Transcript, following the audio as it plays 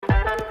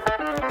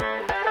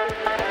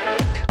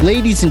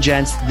Ladies and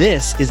gents,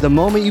 this is the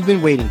moment you've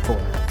been waiting for.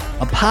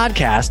 A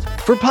podcast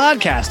for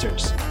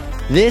podcasters.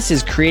 This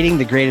is Creating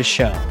the Greatest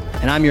Show,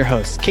 and I'm your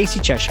host,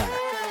 Casey Cheshire.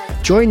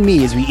 Join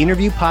me as we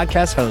interview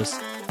podcast hosts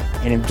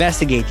and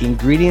investigate the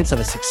ingredients of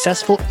a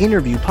successful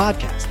interview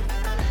podcast.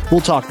 We'll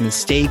talk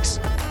mistakes,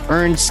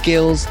 earned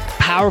skills,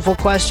 powerful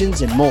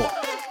questions, and more.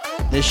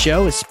 This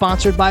show is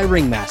sponsored by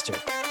Ringmaster,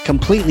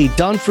 completely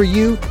done for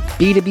you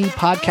B2B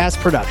podcast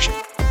production.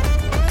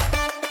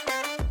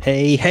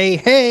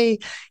 Hey,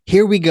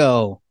 here we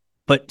go,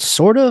 but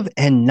sort of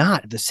and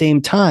not at the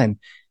same time.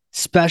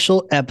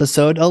 Special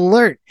episode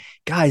alert.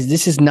 Guys,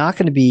 this is not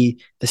going to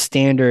be the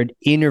standard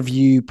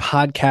interview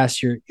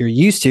podcast you're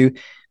used to,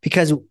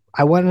 because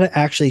I wanted to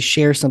actually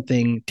share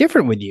something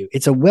different with you.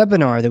 It's a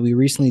webinar that we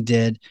recently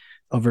did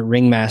over at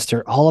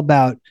Ringmaster, all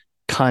about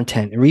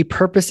content and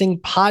repurposing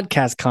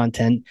podcast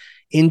content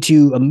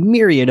into a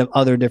myriad of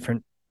other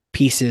different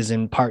pieces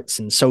and parts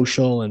and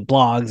social and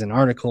blogs and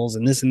articles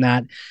and this and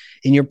that.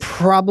 And you're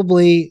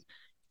probably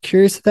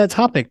curious at that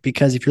topic,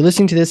 because if you're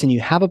listening to this and you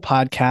have a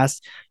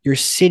podcast, you're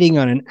sitting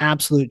on an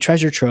absolute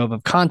treasure trove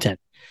of content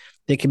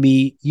that can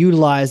be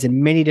utilized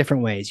in many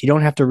different ways. You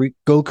don't have to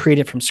go create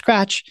it from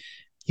scratch.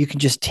 You can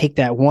just take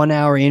that 1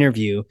 hour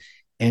interview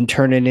and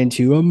turn it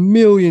into a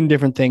million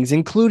different things,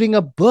 including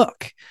a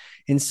book.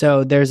 And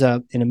so there's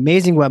an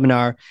amazing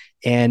webinar,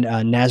 and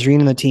Nasreen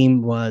and the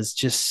team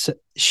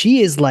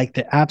she is like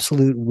the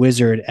absolute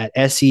wizard at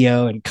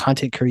SEO and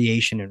content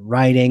creation and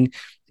writing.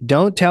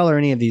 Don't tell her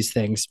any of these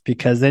things,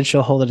 because then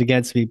she'll hold it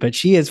against me, but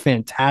she is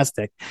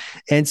fantastic.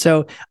 And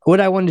so what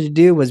I wanted to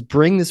do was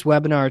bring this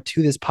webinar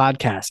to this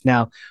podcast.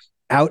 Now,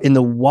 out in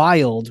the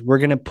wild, we're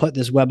going to put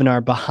this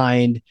webinar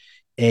behind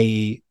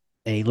a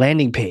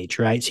landing page,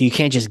 right? So you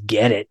can't just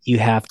get it. You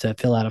have to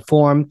fill out a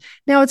form.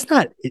 Now, it's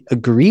not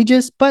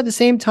egregious, but at the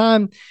same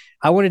time,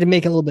 I wanted to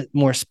make it a little bit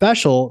more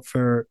special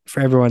for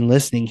everyone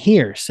listening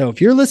here. So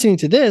if you're listening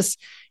to this,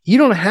 you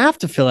don't have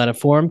to fill out a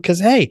form, because,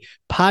 hey,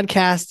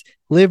 podcast,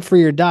 live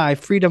free or die,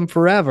 freedom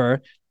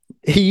forever.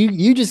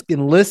 You just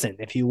can listen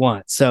if you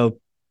want. So,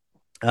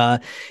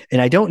 and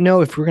I don't know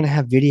if we're going to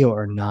have video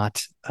or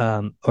not,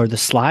 or the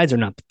slides or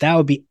not, but that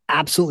would be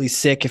absolutely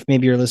sick if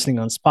maybe you're listening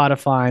on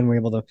Spotify and we're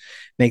able to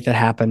make that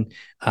happen.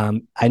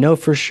 I know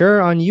for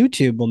sure on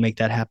YouTube we'll make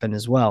that happen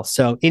as well.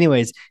 So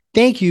anyways,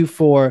 thank you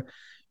for,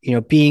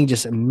 being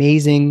just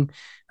amazing,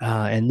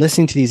 and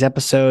listening to these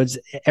episodes.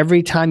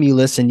 Every time you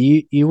listen,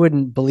 you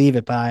wouldn't believe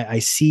it, but I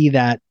see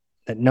that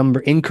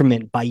number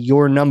increment by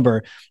your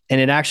number,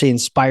 and it actually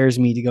inspires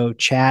me to go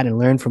chat and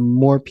learn from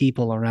more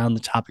people around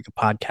the topic of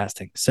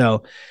podcasting.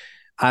 So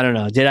I don't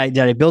know, did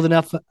I build it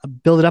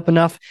up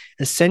enough?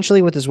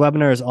 Essentially what this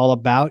webinar is all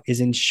about is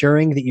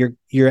ensuring that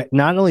you're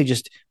not only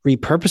just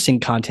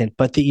repurposing content,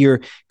 but that you're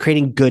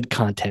creating good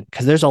content,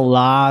 because there's a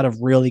lot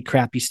of really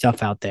crappy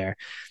stuff out there.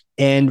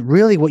 And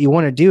really what you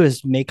want to do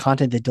is make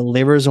content that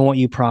delivers on what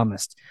you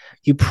promised.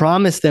 You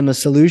promised them a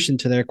solution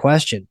to their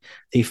question.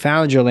 They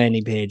found your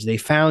landing page. They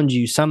found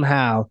you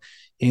somehow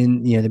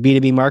in the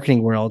B2B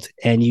marketing world,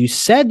 and you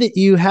said that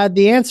you had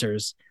the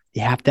answers.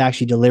 You have to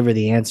actually deliver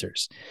the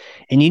answers.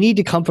 And you need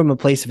to come from a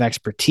place of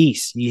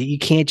expertise. You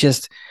can't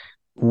just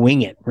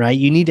wing it, right?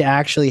 You need to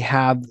actually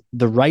have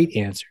the right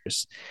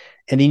answers.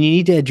 And then you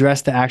need to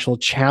address the actual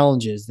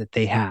challenges that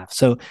they have.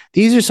 So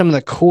these are some of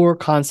the core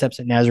concepts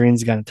that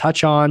Nasreen's going to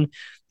touch on.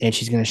 And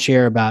she's going to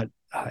share about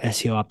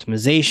SEO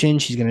optimization.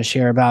 She's going to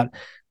share about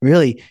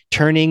really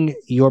turning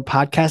your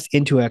podcast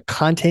into a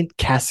content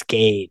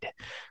cascade,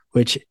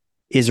 which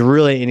is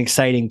really an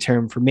exciting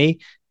term for me.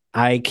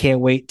 I can't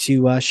wait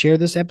to share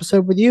this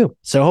episode with you.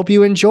 So I hope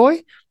you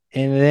enjoy.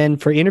 And then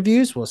for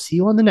interviews, we'll see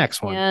you on the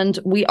next one. And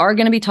we are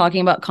going to be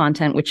talking about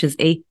content, which is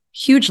a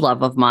huge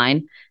love of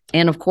mine.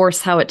 And of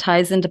course, how it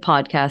ties into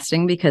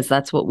podcasting, because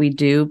that's what we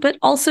do, but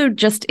also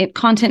just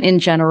content in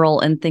general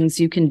and things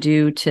you can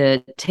do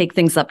to take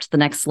things up to the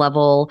next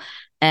level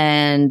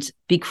and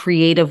be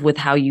creative with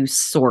how you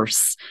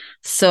source.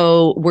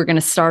 So we're going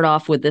to start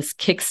off with this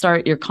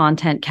Kickstart Your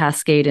Content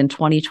Cascade in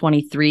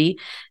 2023.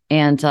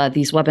 And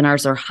these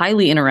webinars are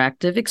highly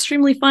interactive,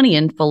 extremely funny,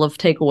 and full of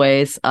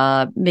takeaways,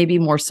 maybe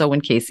more so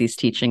when Casey's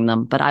teaching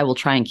them, but I will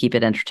try and keep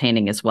it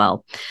entertaining as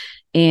well.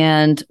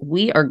 And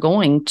we are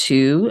going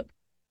to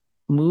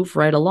move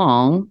right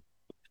along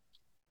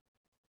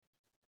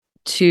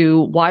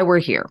to why we're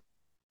here.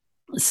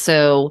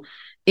 So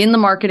in the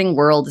marketing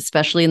world,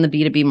 especially in the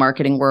B2B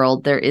marketing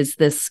world, there is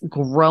this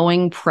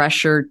growing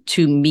pressure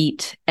to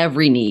meet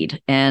every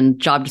need, and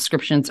job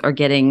descriptions are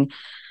getting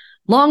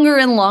longer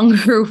and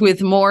longer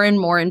with more and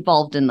more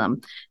involved in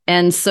them.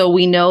 And so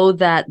we know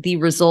that the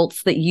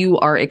results that you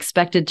are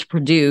expected to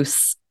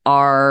produce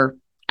are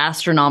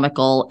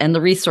astronomical, and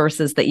the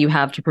resources that you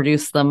have to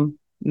produce them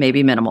may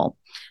be minimal.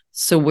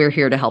 So we're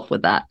here to help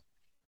with that.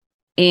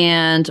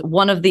 And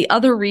one of the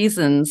other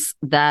reasons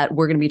that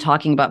we're going to be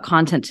talking about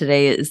content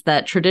today is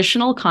that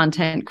traditional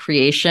content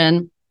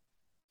creation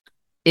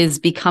is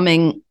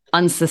becoming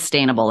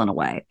unsustainable in a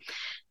way.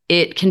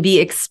 It can be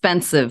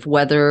expensive,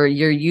 whether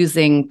you're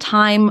using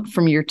time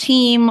from your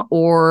team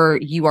or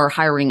you are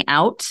hiring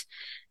out.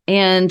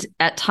 and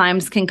at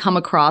times can come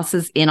across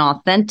as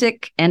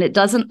inauthentic, and it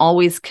doesn't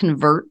always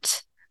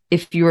convert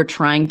if you are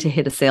trying to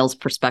hit a sales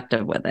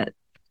perspective with it.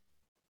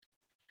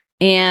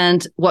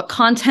 And what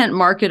content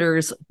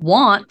marketers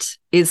want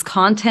is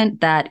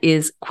content that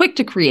is quick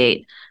to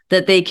create,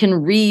 that they can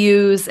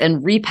reuse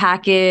and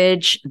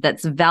repackage,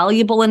 that's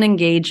valuable and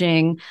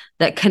engaging,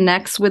 that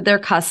connects with their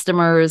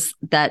customers,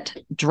 that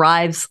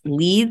drives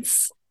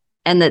leads,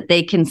 and that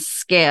they can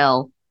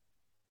scale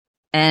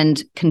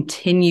and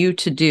continue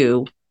to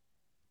do.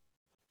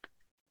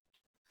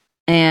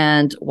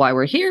 And why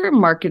we're here,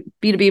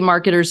 B2B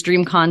marketers,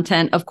 dream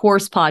content, of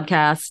course,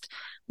 podcast.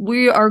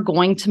 We are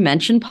going to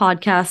mention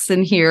podcasts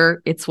in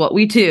here. It's what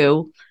we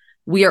do.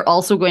 We are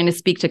also going to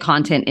speak to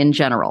content in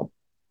general.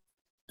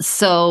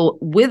 So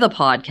with a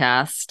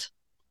podcast,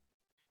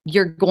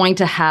 you're going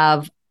to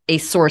have a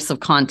source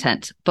of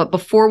content. But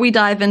before we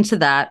dive into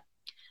that,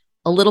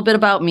 a little bit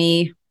about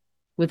me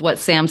with what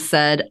Sam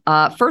said.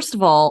 First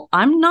of all,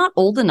 I'm not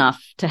old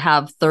enough to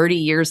have 30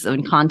 years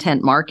in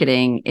content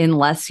marketing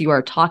unless you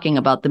are talking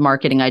about the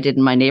marketing I did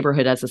in my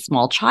neighborhood as a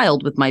small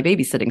child with my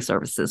babysitting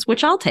services,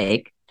 which I'll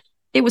take.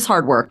 It was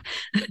hard work,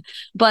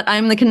 but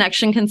I'm the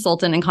connection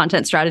consultant and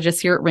content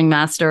strategist here at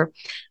Ringmaster.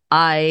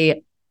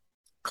 I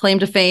claim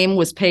to fame,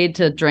 was paid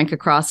to drink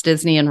across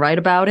Disney and write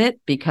about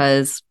it,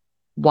 because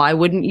why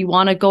wouldn't you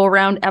want to go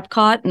around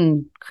Epcot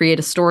and create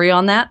a story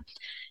on that?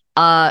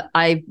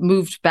 I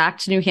moved back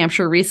to New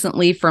Hampshire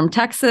recently from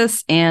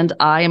Texas, and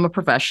I am a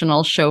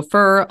professional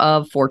chauffeur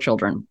of 4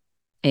 children.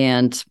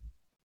 And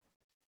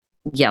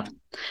yeah,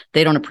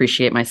 they don't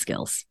appreciate my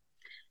skills.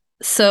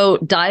 So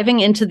diving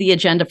into the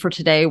agenda for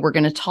today, we're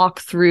going to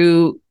talk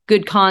through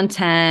good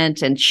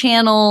content and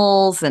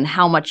channels and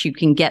how much you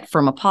can get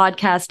from a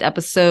podcast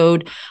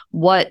episode,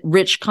 what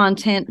rich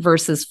content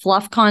versus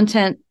fluff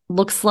content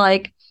looks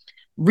like,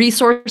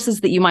 resources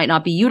that you might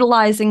not be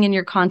utilizing in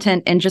your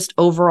content, and just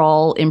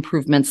overall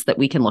improvements that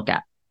we can look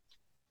at.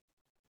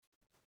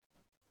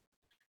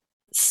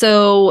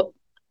 So,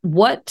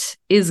 what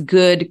is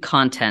good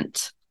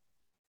content?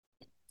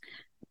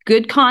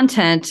 Good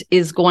content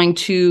is going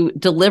to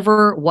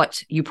deliver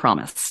what you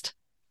promised.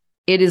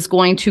 It is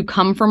going to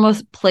come from a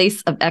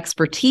place of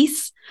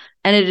expertise,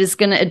 and it is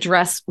going to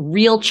address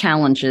real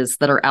challenges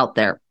that are out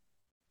there.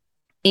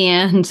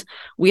 And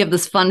we have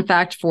this fun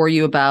fact for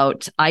you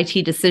about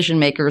IT decision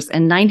makers,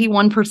 and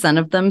 91%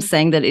 of them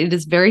saying that it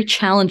is very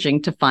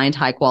challenging to find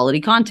high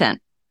quality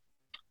content.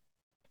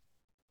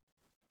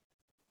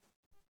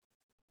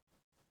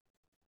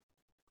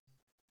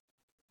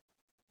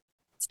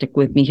 Stick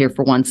with me here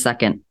for 1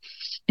 second.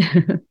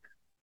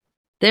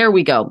 There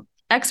we go.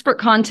 Expert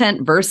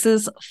content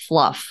versus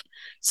fluff.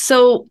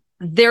 So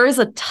there is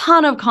a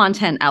ton of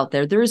content out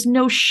there. There is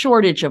no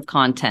shortage of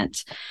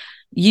content.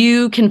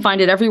 You can find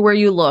it everywhere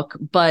you look,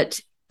 but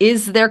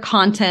is there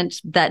content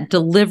that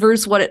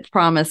delivers what it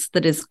promised,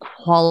 that is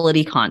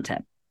quality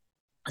content?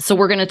 So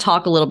we're going to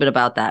talk a little bit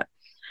about that.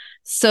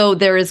 So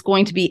there is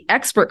going to be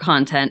expert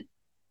content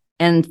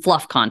and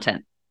fluff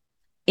content.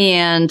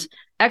 And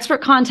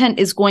expert content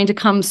is going to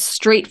come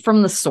straight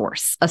from the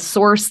source, a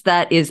source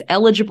that is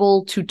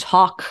eligible to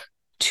talk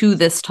to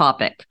this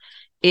topic.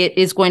 It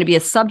is going to be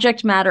a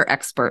subject matter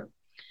expert.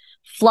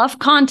 Fluff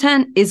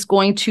content is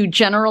going to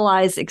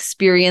generalize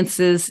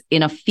experiences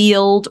in a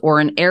field or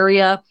an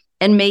area,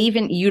 and may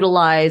even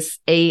utilize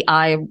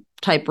AI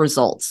type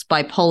results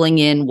by pulling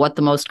in what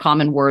the most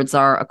common words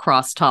are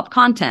across top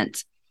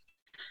content.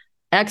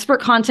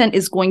 Expert content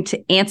is going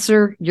to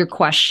answer your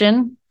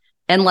question.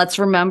 And let's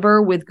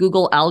remember, with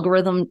Google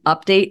algorithm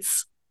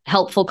updates,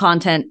 helpful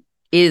content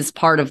is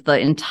part of the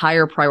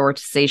entire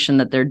prioritization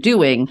that they're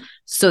doing.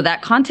 So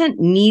that content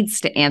needs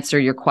to answer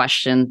your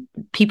question.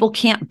 People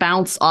can't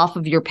bounce off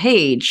of your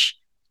page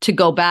to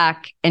go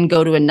back and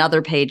go to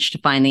another page to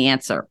find the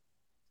answer.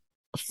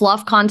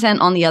 Fluff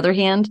content, on the other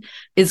hand,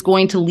 is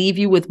going to leave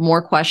you with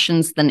more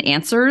questions than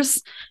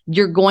answers.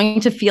 You're going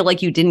to feel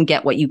like you didn't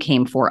get what you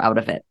came for out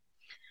of it.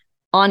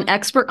 On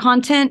expert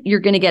content, you're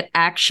going to get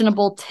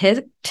actionable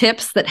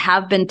tips that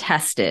have been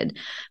tested.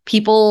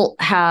 People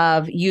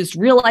have used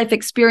real life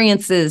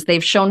experiences.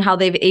 They've shown how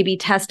they've A/B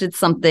tested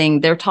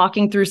something. They're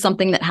talking through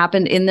something that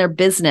happened in their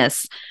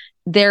business.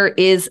 There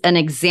is an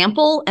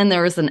example and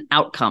there is an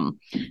outcome.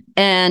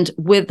 And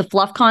with the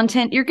fluff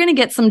content, you're going to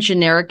get some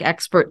generic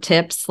expert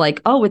tips like,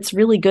 oh, it's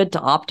really good to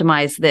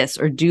optimize this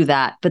or do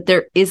that. But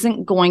there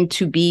isn't going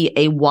to be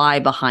a why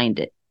behind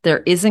it.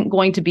 There isn't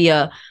going to be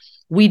a,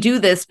 we do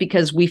this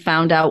because we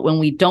found out when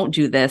we don't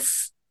do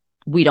this,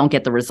 we don't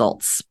get the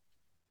results.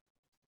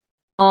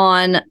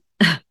 On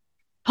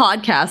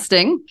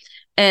podcasting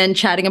and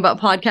chatting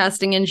about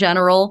podcasting in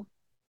general,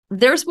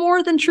 there's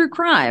more than true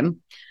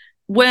crime.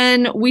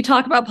 When we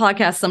talk about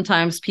podcasts,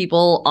 sometimes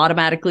people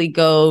automatically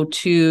go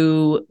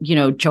to,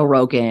 Joe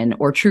Rogan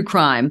or true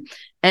crime.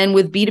 And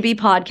with B2B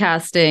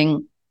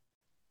podcasting,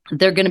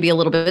 they're going to be a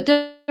little bit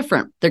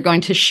different. They're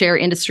going to share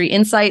industry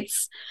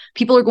insights.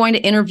 People are going to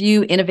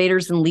interview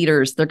innovators and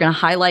leaders. They're going to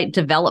highlight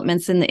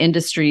developments in the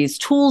industries,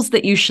 tools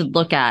that you should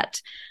look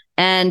at.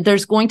 And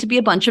there's going to be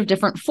a bunch of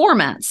different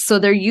formats. So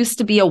there used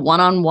to be a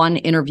one-on-one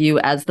interview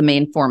as the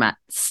main format.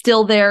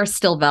 Still there,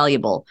 still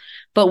valuable.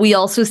 But we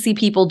also see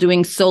people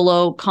doing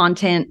solo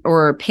content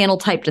or panel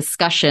type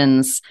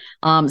discussions,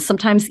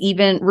 sometimes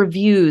even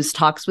reviews,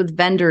 talks with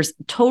vendors,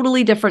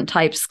 totally different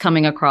types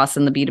coming across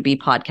in the B2B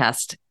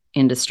podcast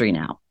industry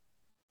now.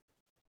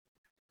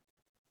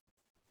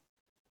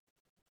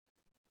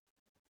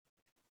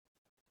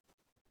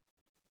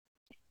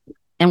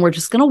 And we're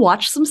just going to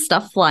watch some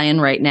stuff fly in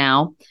right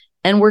now.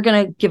 And we're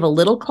going to give a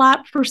little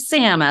clap for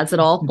Sam as it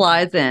all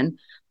flies in,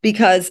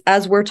 because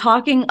as we're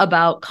talking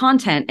about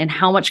content and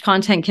how much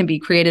content can be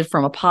created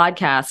from a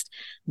podcast,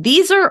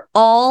 these are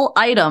all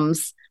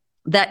items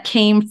that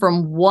came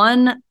from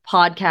one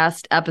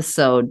podcast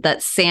episode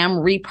that Sam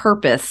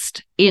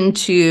repurposed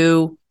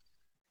into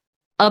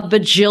a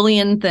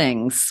bajillion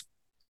things.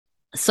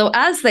 So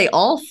as they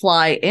all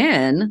fly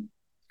in,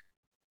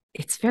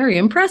 it's very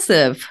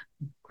impressive.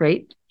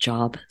 Great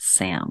job,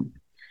 Sam.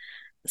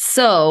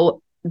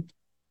 So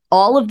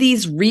all of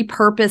these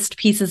repurposed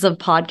pieces of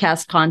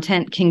podcast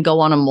content can go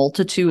on a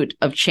multitude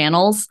of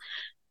channels.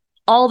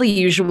 All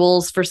the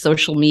usuals for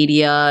social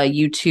media,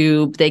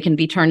 YouTube, they can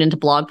be turned into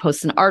blog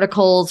posts and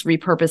articles,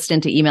 repurposed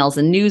into emails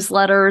and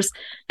newsletters.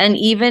 And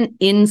even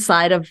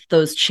inside of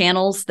those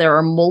channels, there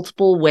are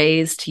multiple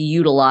ways to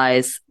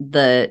utilize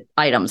the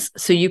items.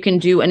 So you can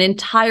do an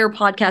entire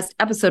podcast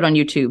episode on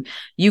YouTube.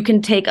 You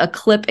can take a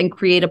clip and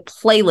create a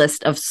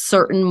playlist of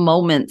certain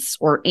moments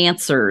or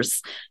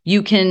answers.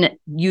 You can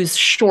use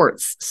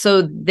shorts.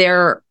 So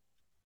there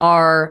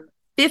are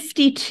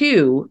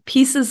 52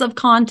 pieces of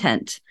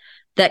content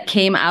that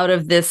came out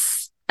of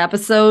this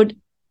episode,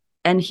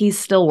 and he's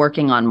still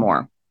working on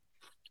more.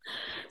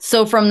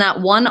 So from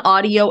that one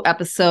audio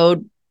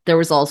episode, there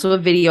was also a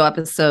video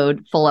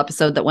episode, full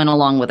episode that went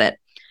along with it.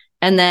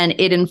 And then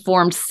it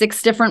informed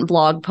 6 different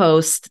blog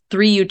posts,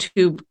 3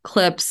 YouTube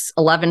clips,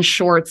 11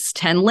 shorts,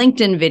 10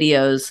 LinkedIn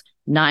videos,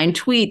 9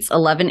 tweets,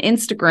 11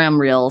 Instagram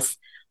reels.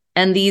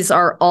 And these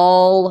are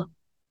all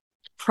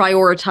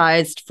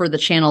prioritized for the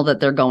channel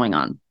that they're going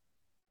on.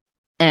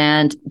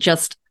 And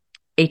just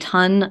a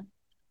ton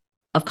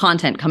of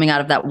content coming out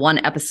of that one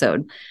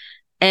episode.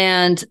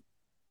 And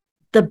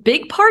the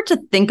big part to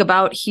think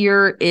about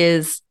here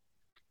is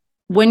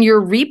when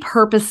you're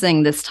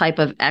repurposing this type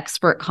of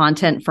expert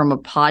content from a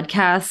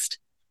podcast,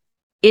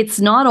 it's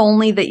not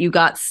only that you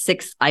got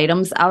 6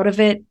 items out of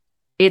it,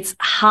 it's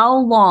how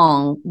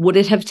long would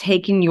it have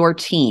taken your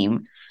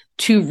team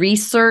to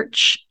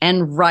research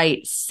and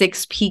write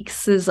 6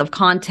 pieces of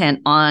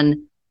content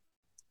on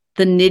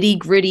the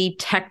nitty-gritty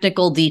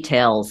technical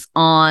details,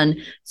 on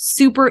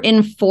super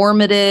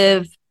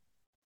informative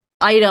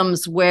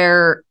items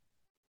where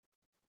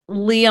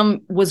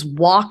Liam was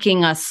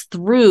walking us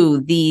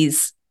through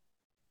these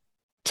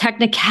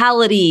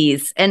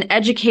technicalities and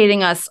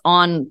educating us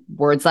on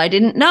words I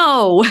didn't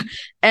know,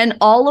 and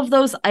all of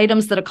those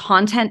items that a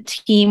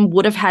content team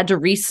would have had to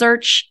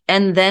research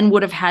and then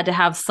would have had to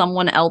have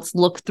someone else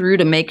look through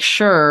to make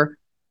sure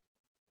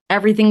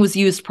everything was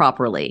used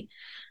properly.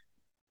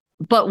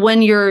 But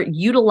when you're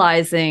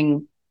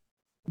utilizing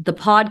the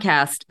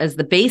podcast as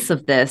the base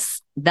of this,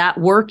 that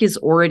work is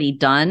already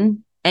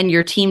done, and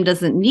your team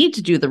doesn't need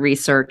to do the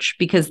research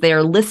because they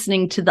are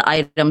listening to the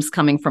items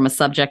coming from a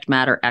subject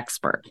matter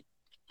expert.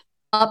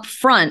 Up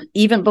front,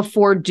 even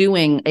before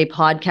doing a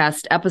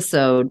podcast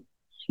episode,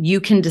 you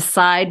can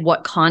decide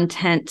what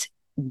content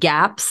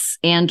gaps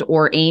and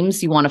or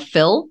aims you want to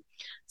fill.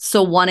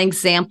 So one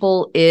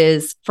example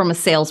is from a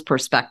sales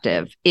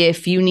perspective.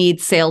 If you need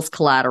sales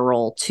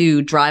collateral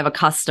to drive a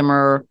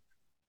customer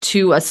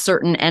to a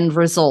certain end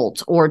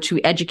result or to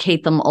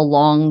educate them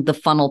along the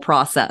funnel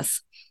process,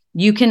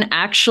 you can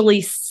actually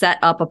set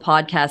up a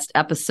podcast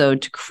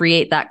episode to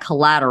create that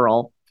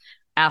collateral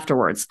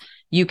afterwards.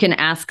 You can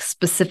ask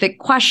specific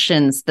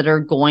questions that are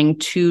going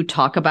to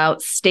talk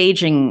about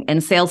staging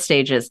and sales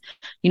stages.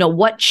 You know,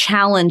 what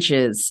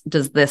challenges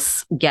does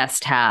this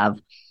guest have?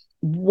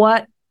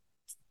 What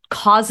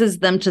causes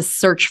them to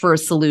search for a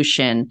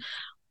solution?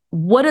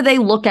 What do they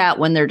look at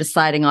when they're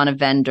deciding on a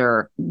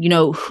vendor? You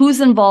know, who's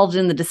involved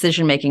in the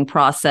decision-making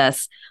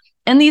process?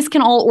 And these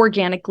can all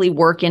organically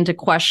work into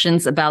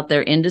questions about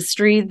their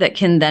industry that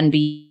can then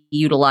be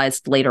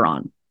utilized later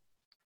on.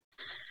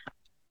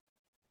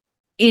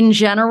 In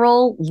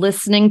general,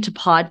 listening to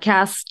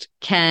podcasts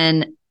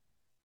can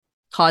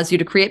cause you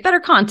to create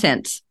better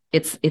content.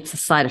 It's a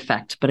side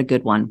effect, but a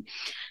good one.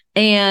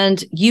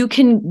 And you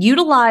can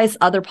utilize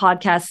other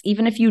podcasts,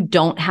 even if you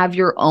don't have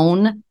your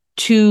own,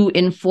 to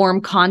inform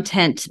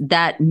content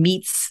that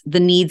meets the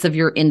needs of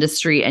your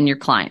industry and your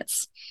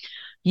clients.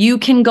 You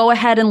can go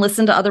ahead and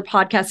listen to other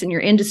podcasts in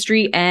your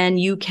industry, and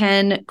you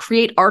can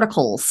create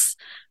articles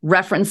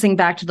referencing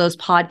back to those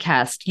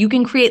podcasts. You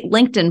can create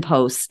LinkedIn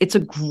posts. It's a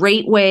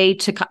great way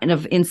to kind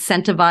of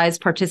incentivize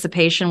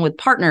participation with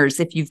partners.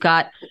 If you've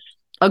got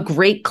a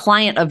great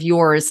client of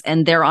yours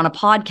and they're on a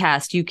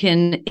podcast, you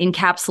can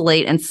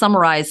encapsulate and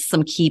summarize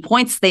some key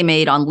points they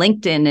made on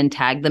LinkedIn and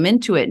tag them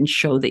into it and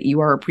show that you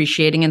are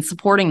appreciating and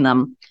supporting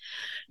them.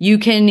 You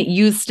can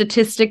use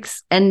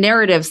statistics and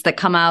narratives that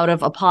come out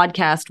of a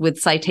podcast with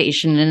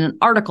citation in an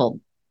article.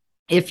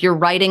 If you're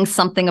writing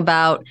something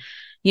about,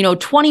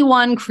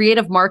 21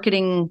 creative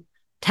marketing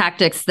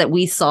tactics that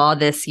we saw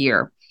this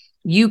year,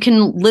 you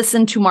can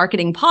listen to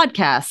marketing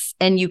podcasts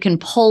and you can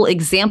pull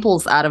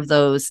examples out of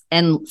those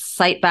and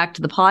cite back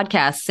to the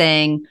podcast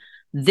saying,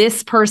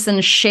 this person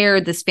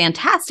shared this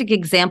fantastic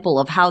example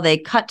of how they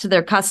cut to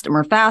their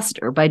customer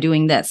faster by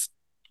doing this.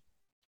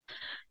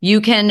 You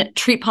can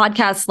treat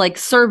podcasts like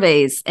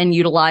surveys and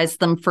utilize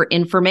them for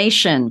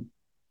information.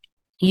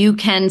 You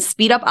can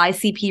speed up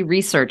ICP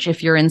research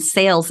if you're in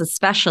sales,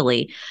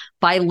 especially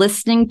by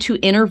listening to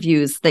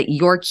interviews that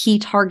your key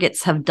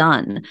targets have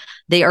done.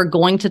 They are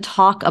going to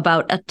talk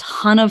about a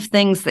ton of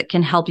things that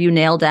can help you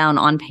nail down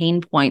on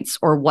pain points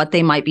or what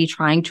they might be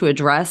trying to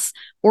address,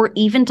 or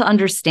even to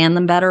understand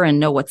them better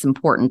and know what's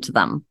important to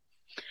them.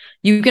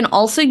 You can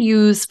also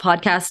use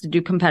podcasts to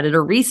do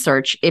competitor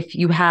research. If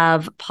you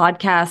have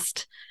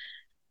podcasts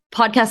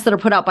that are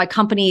put out by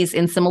companies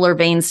in similar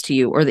veins to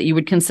you or that you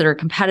would consider a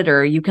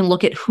competitor, you can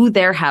look at who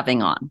they're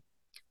having on.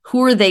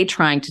 Who are they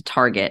trying to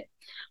target?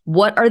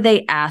 What are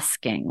they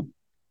asking?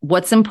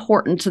 What's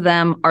important to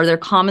them? Are there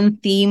common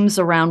themes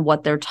around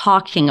what they're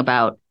talking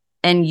about?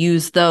 And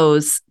use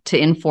those to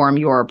inform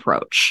your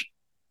approach.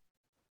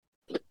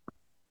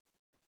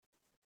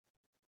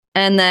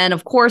 And then,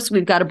 of course,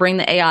 we've got to bring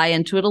the AI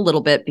into it a little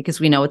bit because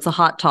we know it's a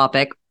hot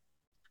topic.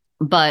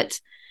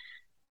 But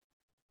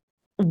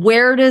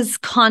where does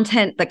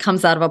content that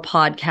comes out of a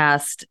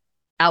podcast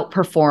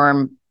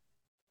outperform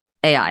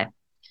AI?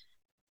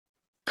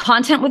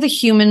 Content with a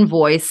human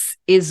voice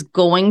is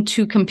going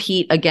to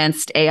compete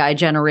against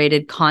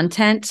AI-generated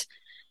content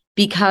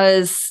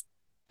because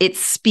it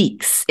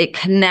speaks, it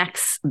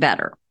connects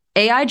better.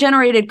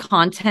 AI-generated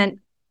content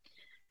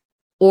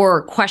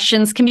or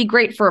questions can be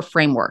great for a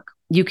framework.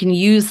 You can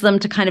use them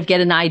to kind of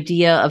get an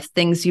idea of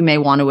things you may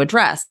want to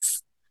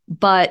address,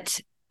 but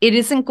it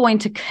isn't going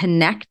to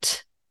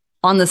connect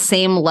on the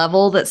same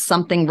level that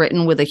something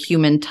written with a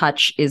human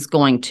touch is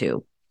going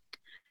to.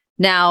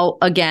 Now,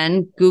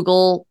 again,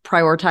 Google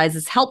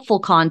prioritizes helpful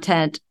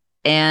content.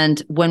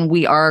 And when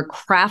we are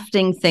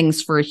crafting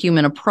things for a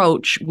human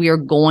approach, we are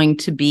going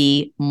to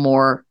be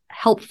more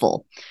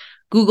helpful.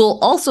 Google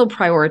also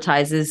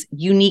prioritizes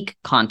unique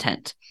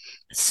content.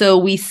 So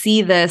we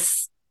see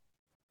this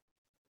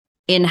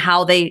in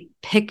how they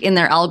pick in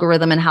their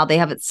algorithm and how they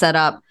have it set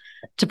up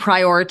to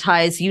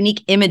prioritize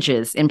unique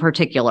images in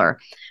particular.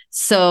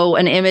 So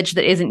an image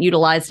that isn't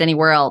utilized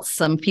anywhere else.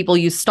 Some people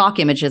use stock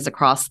images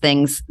across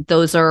things.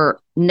 Those are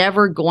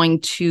never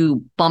going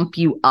to bump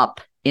you up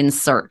in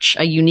search.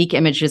 A unique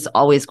image is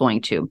always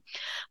going to.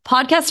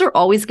 Podcasts are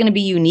always going to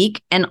be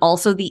unique. And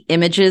also the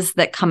images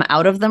that come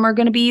out of them are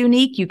going to be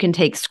unique. You can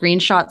take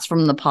screenshots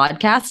from the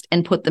podcast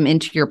and put them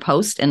into your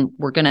post. And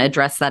we're going to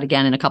address that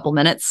again in a couple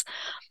minutes.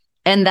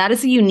 And that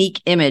is a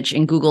unique image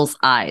in Google's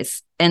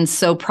eyes. And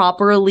so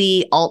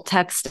properly alt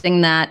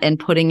texting that and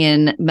putting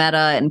in meta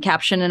and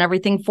caption and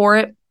everything for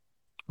it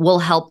will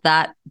help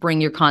that bring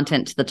your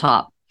content to the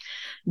top.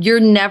 You're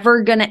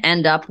never going to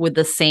end up with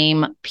the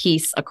same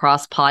piece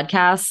across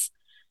podcasts.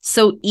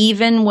 So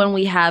even when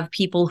we have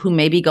people who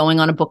may be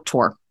going on a book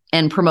tour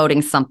and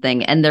promoting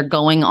something and they're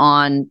going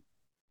on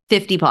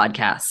 50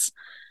 podcasts,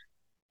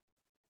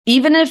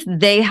 even if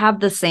they have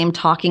the same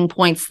talking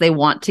points they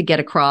want to get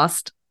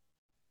across,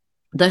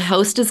 the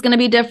host is going to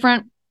be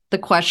different. The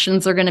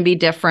questions are going to be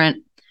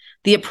different.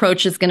 The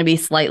approach is going to be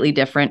slightly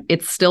different.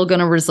 It's still going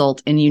to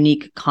result in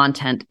unique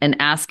content, and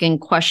asking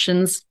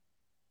questions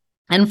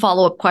and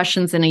follow-up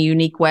questions in a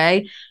unique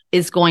way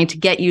is going to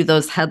get you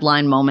those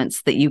headline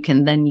moments that you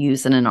can then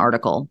use in an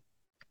article.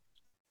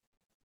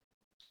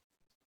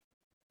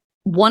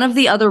 One of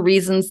the other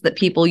reasons that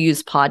people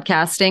use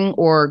podcasting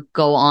or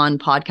go on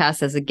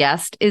podcasts as a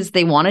guest is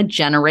they want to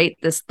generate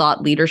this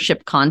thought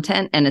leadership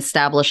content and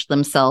establish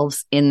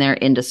themselves in their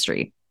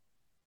industry.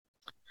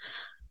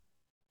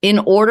 In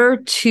order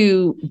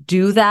to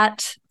do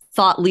that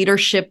thought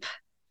leadership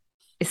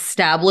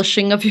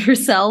establishing of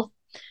yourself,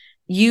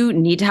 you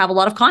need to have a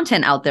lot of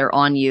content out there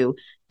on you,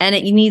 and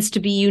it needs to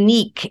be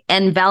unique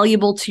and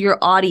valuable to your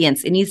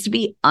audience. It needs to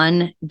be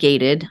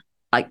ungated.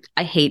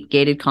 I hate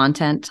gated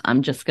content.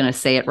 I'm just going to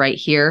say it right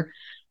here.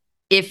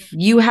 If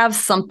you have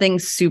something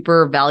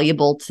super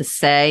valuable to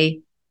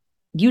say,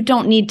 you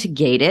don't need to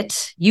gate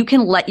it. You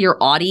can let your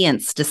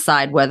audience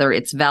decide whether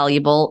it's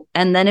valuable.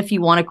 And then if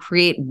you want to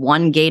create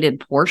one gated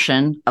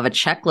portion of a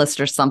checklist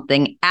or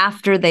something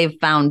after they've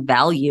found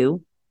value,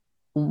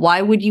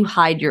 why would you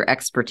hide your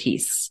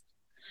expertise?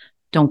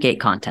 Don't gate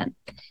content.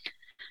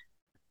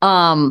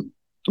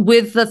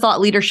 With the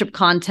thought leadership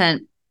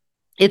content,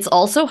 it's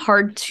also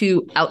hard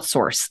to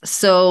outsource.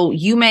 So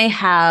you may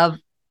have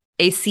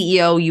a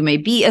CEO, you may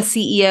be a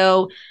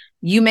CEO,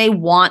 you may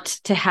want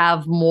to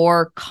have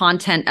more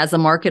content as a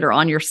marketer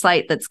on your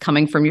site that's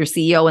coming from your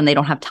CEO and they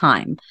don't have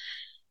time.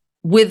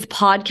 With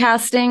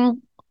podcasting,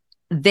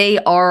 they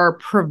are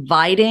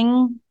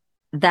providing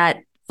that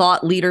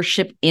thought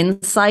leadership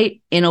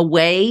insight in a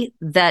way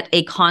that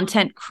a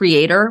content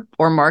creator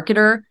or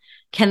marketer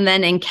can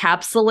then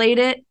encapsulate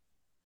it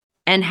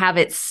and have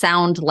it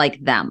sound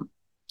like them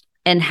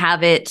and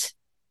have it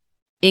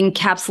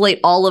encapsulate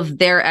all of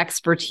their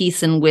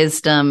expertise and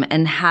wisdom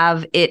and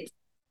have it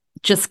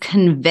just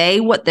convey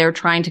what they're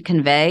trying to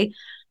convey,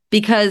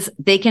 because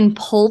they can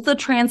pull the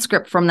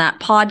transcript from that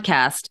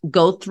podcast,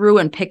 go through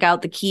and pick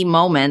out the key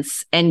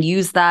moments and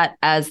use that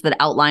as the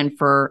outline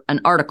for an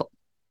article.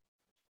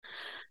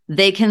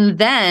 They can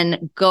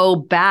then go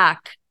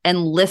back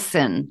and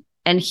listen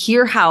and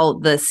hear how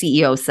the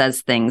CEO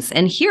says things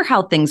and hear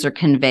how things are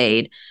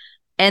conveyed.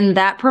 And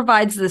that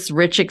provides this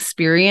rich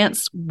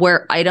experience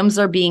where items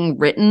are being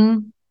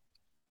written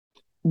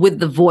with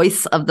the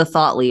voice of the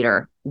thought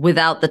leader,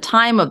 without the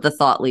time of the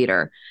thought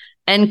leader,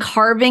 and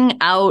carving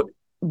out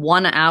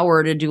 1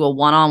 hour to do a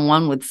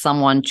one-on-one with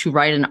someone to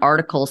write an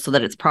article so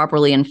that it's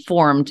properly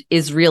informed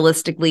is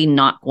realistically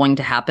not going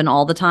to happen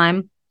all the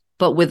time.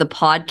 But with a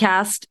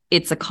podcast,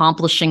 it's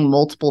accomplishing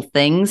multiple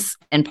things.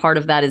 And part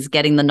of that is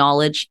getting the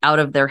knowledge out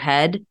of their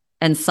head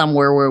and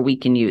somewhere where we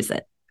can use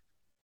it.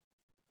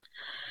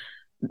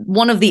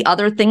 One of the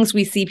other things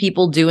we see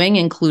people doing,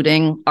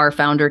 including our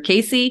founder,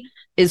 Casey,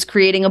 is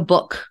creating a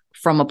book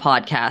from a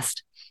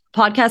podcast.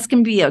 Podcast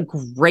can be a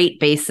great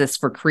basis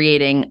for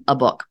creating a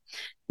book.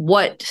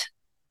 What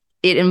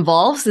it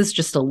involves is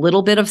just a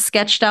little bit of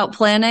sketched out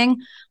planning,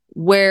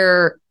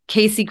 where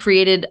Casey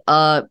created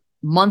a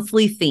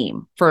monthly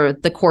theme for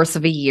the course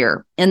of a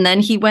year. And then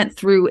he went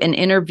through and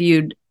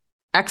interviewed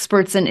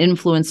experts and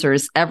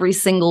influencers every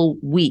single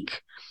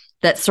week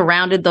that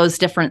surrounded those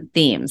different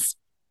themes.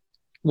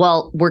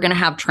 Well, we're going to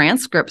have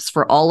transcripts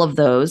for all of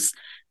those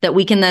that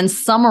we can then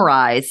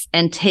summarize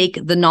and take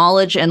the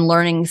knowledge and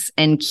learnings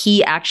and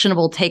key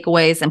actionable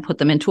takeaways and put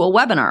them into a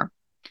webinar.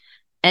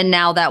 And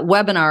now that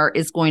webinar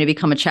is going to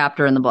become a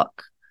chapter in the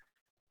book.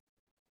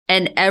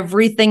 And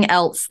everything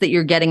else that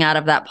you're getting out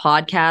of that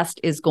podcast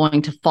is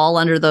going to fall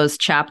under those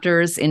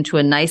chapters into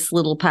a nice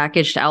little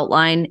packaged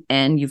outline,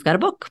 and you've got a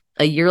book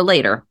a year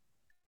later.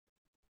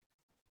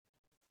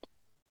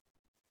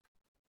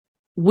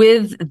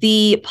 With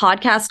the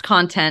podcast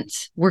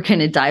content, we're going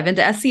to dive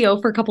into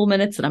SEO for a couple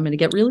minutes, and I'm going to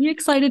get really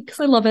excited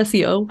because I love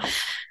SEO.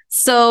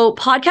 So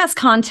podcast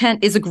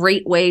content is a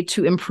great way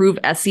to improve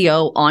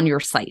SEO on your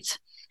site.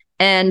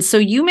 And so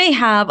you may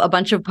have a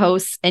bunch of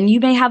posts and you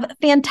may have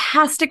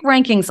fantastic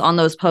rankings on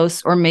those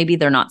posts, or maybe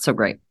they're not so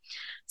great.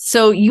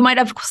 So you might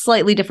have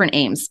slightly different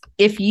aims.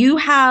 If you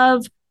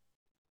have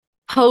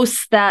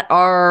posts that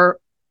are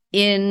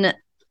in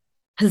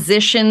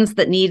positions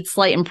that need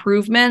slight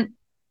improvement,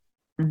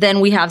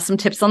 then we have some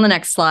tips on the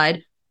next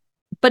slide.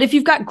 But if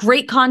you've got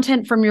great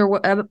content from your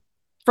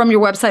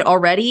website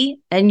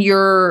already and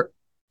you're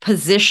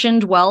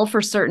positioned well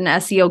for certain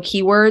SEO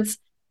keywords,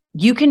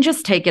 you can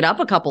just take it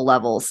up a couple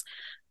levels.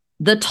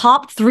 The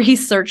top 3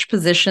 search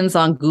positions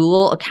on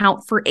Google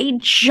account for a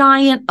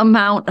giant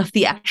amount of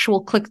the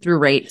actual click-through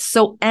rate.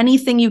 So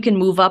anything you can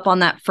move up on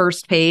that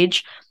first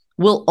page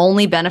will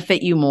only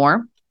benefit you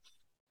more.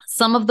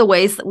 Some of the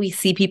ways that we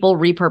see people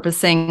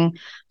repurposing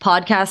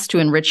podcasts to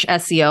enrich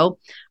SEO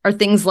are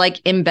things like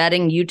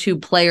embedding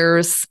YouTube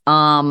players,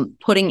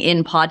 putting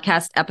in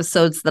podcast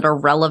episodes that are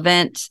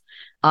relevant,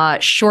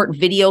 short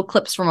video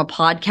clips from a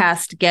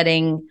podcast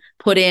getting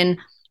put in.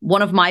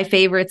 One of my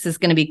favorites is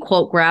going to be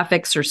quote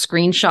graphics or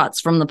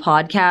screenshots from the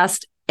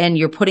podcast, and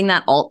you're putting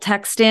that alt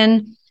text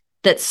in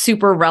that's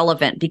super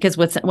relevant, because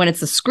when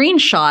it's a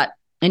screenshot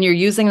and you're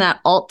using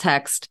that alt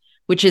text,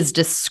 which is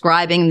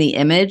describing the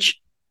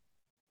image,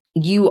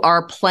 you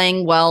are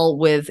playing well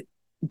with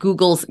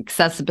Google's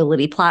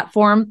accessibility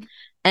platform.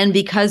 And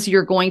because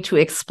you're going to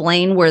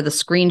explain where the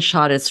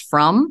screenshot is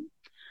from,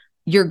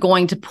 you're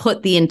going to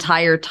put the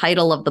entire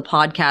title of the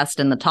podcast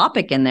and the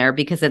topic in there,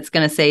 because it's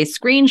going to say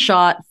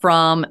screenshot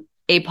from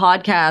a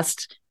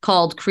podcast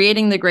called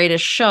Creating the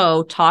Greatest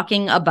Show,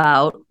 talking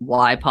about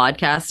why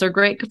podcasts are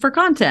great for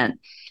content.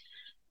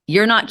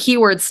 You're not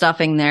keyword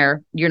stuffing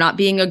there. You're not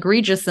being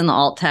egregious in the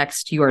alt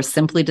text. You are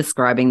simply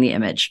describing the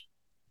image.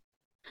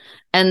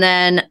 And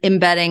then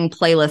embedding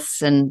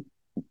playlists and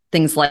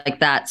things like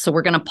that. So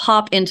we're going to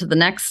pop into the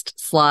next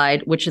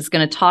slide, which is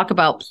going to talk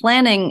about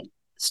planning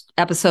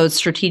episodes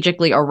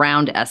strategically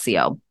around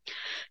SEO.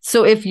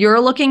 So if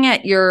you're looking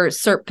at your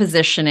SERP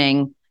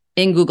positioning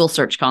in Google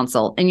Search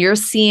Console and you're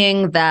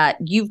seeing that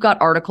you've got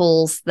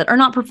articles that are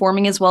not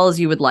performing as well as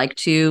you would like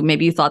to,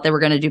 maybe you thought they were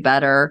going to do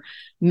better,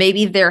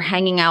 maybe they're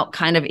hanging out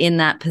kind of in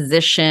that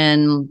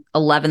position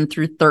 11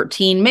 through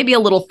 13, maybe a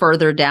little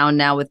further down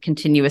now with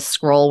continuous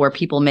scroll where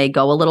people may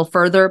go a little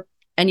further,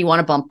 and you want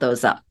to bump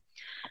those up.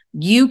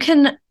 You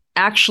can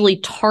actually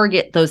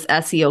target those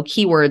SEO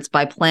keywords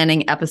by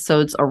planning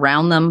episodes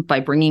around them, by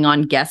bringing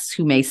on guests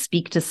who may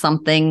speak to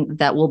something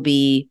that will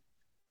be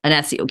an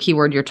SEO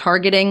keyword you're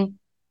targeting.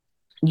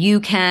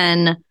 You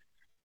can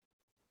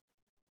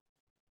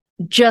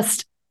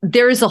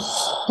there is a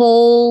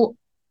whole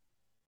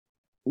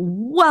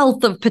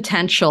wealth of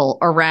potential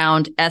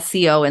around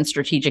SEO and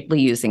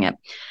strategically using it.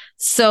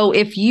 So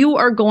if you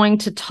are going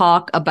to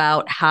talk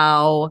about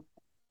how,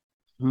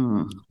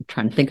 I'm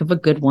trying to think of a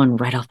good one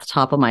right off the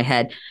top of my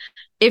head.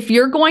 if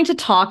you're going to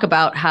talk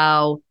about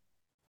how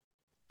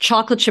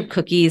chocolate chip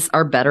cookies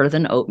are better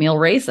than oatmeal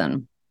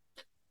raisin,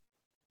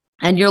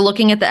 and you're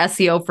looking at the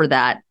SEO for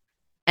that,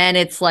 and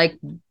it's like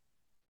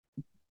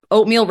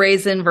oatmeal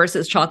raisin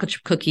versus chocolate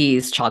chip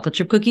cookies. Chocolate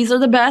chip cookies are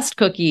the best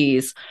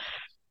cookies.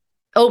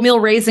 Oatmeal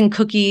raisin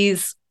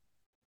cookies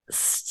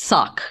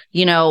suck.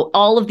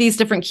 All of these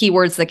different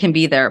keywords that can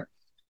be there.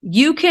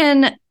 You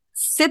can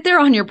sit there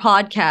on your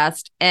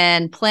podcast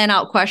and plan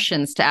out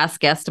questions to ask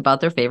guests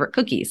about their favorite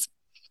cookies.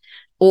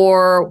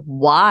 Or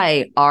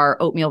why are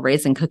oatmeal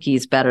raisin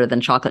cookies better than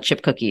chocolate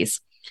chip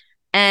cookies?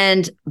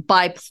 And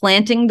by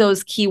planting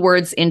those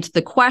keywords into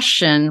the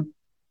question,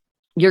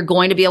 you're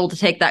going to be able to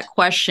take that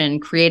question,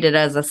 create it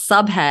as a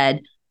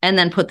subhead, and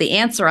then put the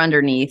answer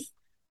underneath.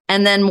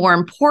 And then more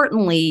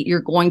importantly,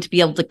 you're going to be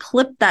able to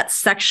clip that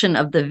section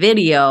of the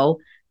video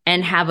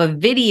and have a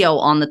video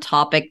on the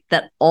topic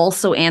that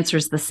also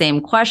answers the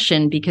same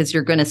question, because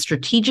you're going to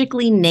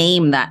strategically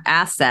name that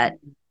asset,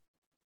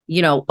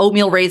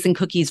 oatmeal raisin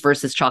cookies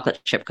versus chocolate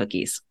chip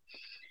cookies.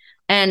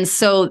 And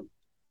so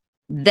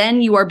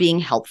then you are being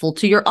helpful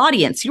to your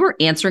audience. You are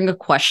answering a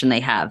question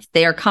they have.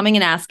 They are coming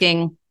and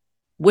asking,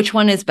 which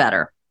one is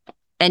better?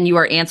 And you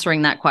are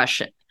answering that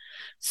question.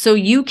 So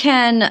you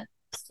can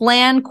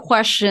plan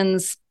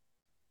questions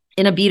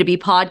in a B2B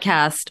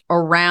podcast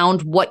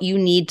around what you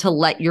need to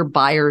let your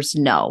buyers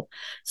know.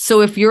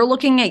 So if you're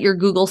looking at your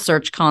Google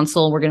Search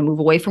Console, we're going to move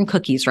away from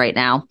cookies right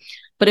now.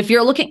 But if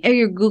you're looking at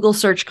your Google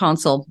Search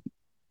Console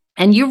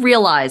and you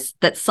realize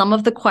that some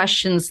of the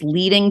questions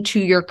leading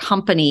to your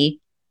company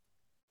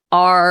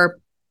are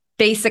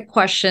basic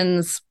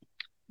questions,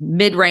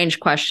 mid-range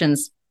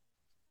questions,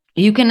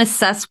 you can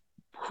assess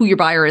who your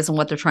buyer is and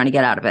what they're trying to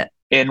get out of it.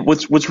 And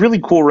what's really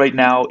cool right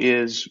now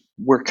is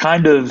we're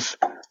kind of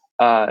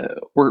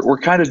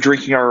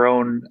drinking our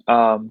own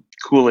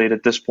Kool-Aid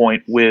at this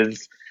point with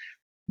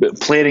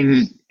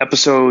planning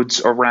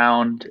episodes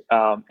around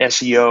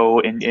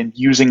SEO and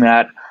using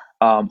that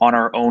on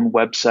our own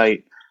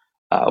website.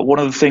 One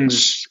of the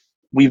things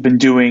we've been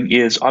doing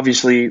is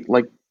obviously,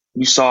 like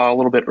we saw a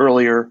little bit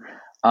earlier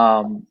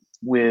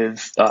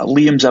with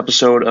Liam's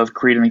episode of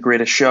Creating the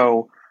Greatest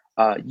Show,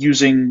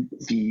 using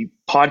the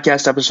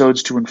podcast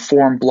episodes to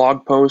inform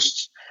blog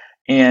posts,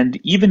 and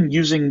even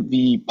using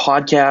the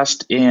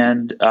podcast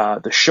and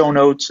the show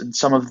notes and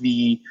some of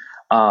the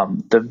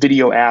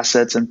video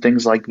assets and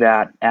things like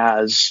that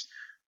as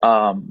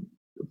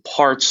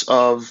parts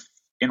of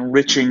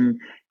enriching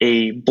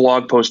a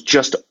blog post,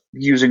 just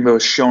using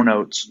those show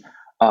notes,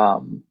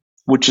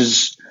 which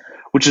has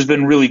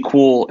been really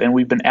cool. And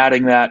we've been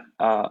adding that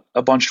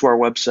a bunch to our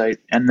website,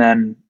 and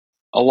then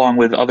along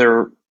with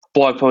other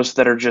blog posts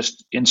that are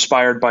just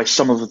inspired by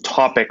some of the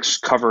topics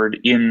covered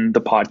in the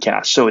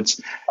podcast. So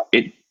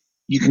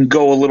you can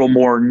go a little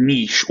more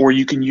niche, or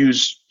you can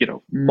use,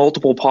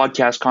 multiple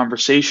podcast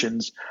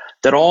conversations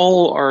that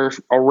all are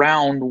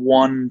around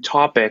one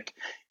topic.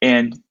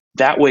 And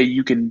that way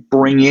you can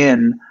bring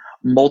in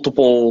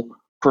multiple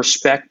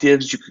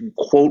perspectives. You can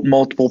quote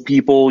multiple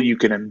people. You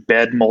can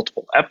embed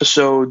multiple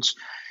episodes.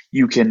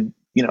 You can,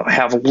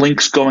 have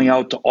links going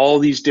out to all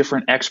these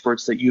different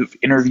experts that you've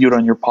interviewed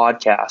on your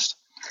podcast.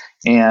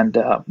 And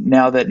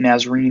now that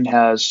Nasreen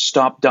has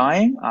stopped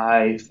dying,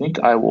 I think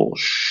I will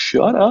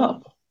shut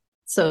up.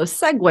 So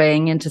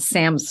segueing into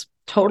Sam's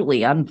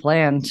totally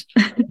unplanned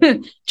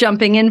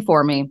jumping in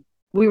for me,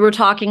 we were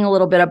talking a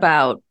little bit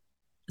about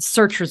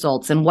search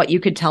results and what you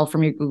could tell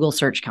from your Google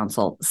Search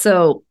Console.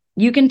 So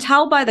you can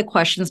tell by the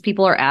questions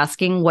people are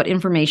asking what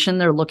information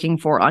they're looking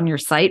for on your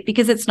site,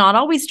 because it's not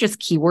always just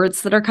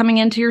keywords that are coming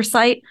into your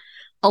site.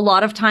 A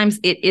lot of times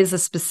it is a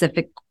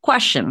specific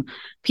question.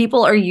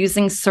 People are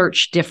using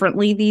search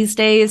differently these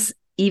days.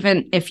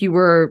 Even if you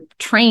were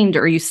trained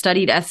or you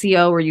studied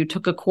SEO or you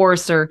took a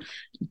course or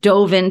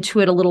dove into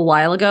it a little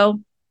while ago,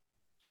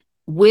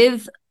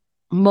 with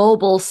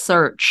mobile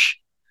search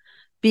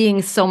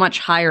being so much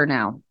higher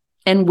now,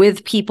 and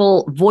with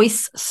people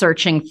voice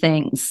searching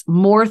things,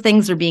 more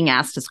things are being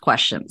asked as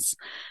questions.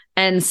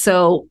 And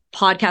so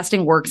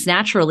podcasting works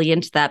naturally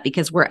into that,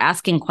 because we're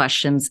asking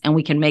questions and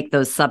we can make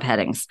those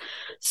subheadings.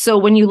 So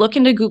when you look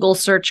into Google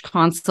Search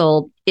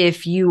Console,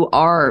 if you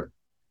are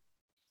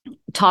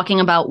talking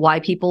about why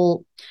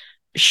people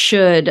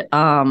should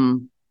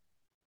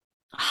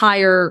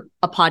hire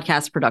a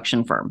podcast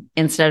production firm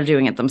instead of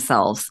doing it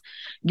themselves,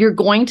 you're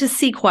going to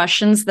see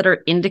questions that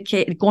are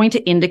going to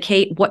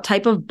indicate what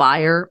type of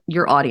buyer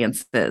your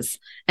audience is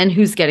and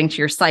who's getting to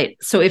your site.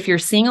 So if you're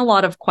seeing a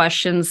lot of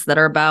questions that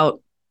are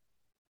about,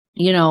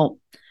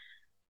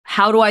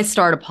 how do I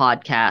start a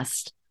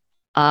podcast?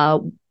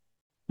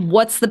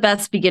 What's the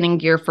best beginning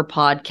gear for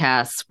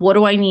podcasts? What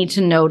do I need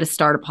to know to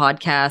start a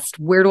podcast?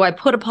 Where do I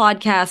put a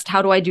podcast?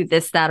 How do I do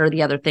this, that, or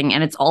the other thing?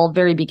 And it's all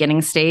very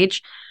beginning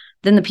stage.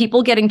 Then the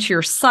people getting to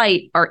your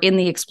site are in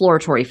the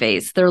exploratory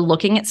phase. They're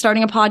looking at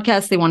starting a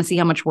podcast. They want to see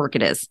how much work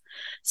it is.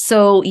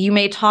 So you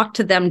may talk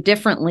to them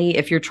differently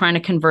if you're trying to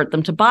convert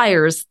them to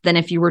buyers than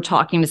if you were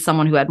talking to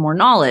someone who had more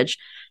knowledge.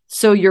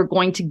 So you're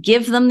going to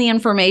give them the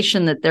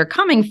information that they're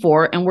coming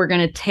for, and we're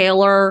going to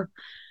tailor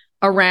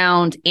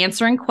around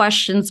answering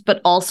questions,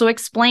 but also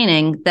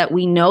explaining that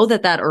we know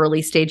that that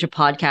early stage of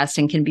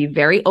podcasting can be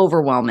very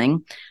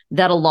overwhelming,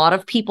 that a lot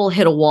of people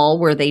hit a wall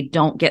where they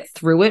don't get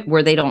through it,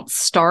 where they don't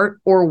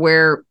start, or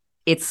where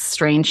it's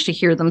strange to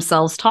hear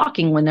themselves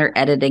talking when they're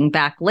editing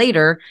back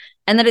later,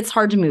 and that it's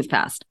hard to move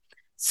past.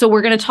 So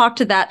we're going to talk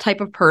to that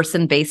type of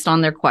person based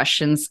on their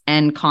questions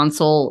and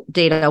console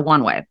data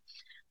one way.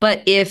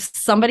 But if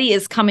somebody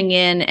is coming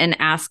in and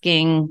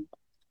asking,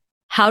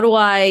 how do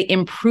I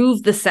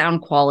improve the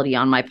sound quality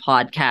on my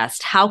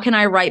podcast? How can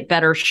I write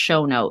better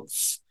show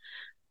notes?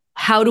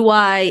 How do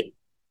I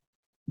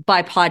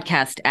buy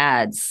podcast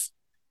ads?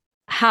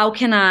 How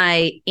can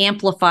I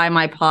amplify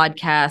my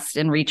podcast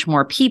and reach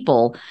more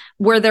people?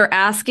 Where they're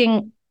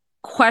asking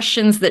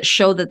questions that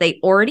show that they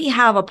already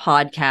have a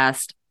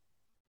podcast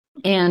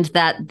and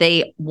that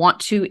they want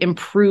to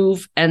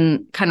improve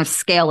and kind of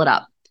scale it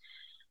up.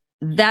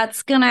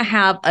 That's going to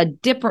have a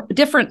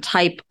different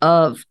type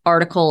of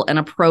article and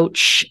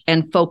approach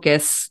and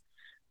focus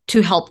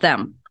to help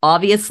them.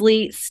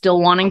 Obviously,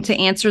 still wanting to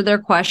answer their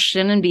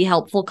question and be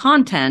helpful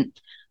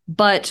content,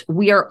 but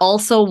we are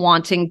also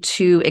wanting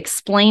to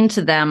explain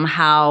to them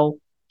how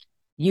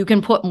you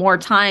can put more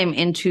time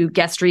into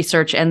guest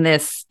research and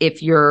this.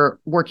 If you're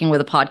working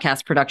with a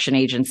podcast production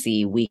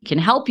agency, we can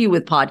help you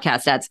with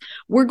podcast ads.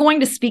 We're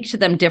going to speak to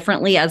them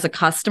differently as a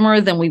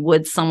customer than we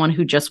would someone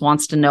who just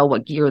wants to know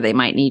what gear they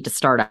might need to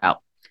start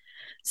out.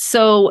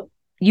 So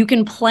you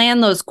can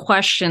plan those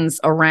questions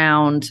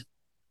around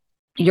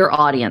your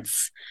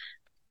audience.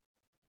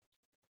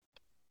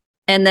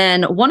 And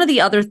then one of the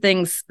other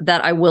things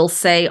that I will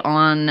say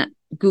on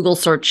Google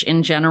search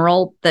in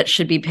general that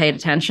should be paid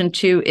attention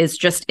to is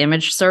just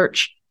image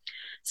search.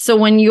 So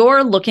when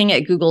you're looking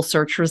at Google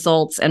search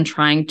results and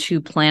trying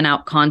to plan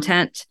out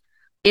content,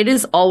 it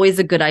is always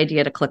a good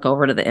idea to click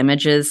over to the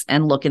images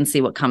and look and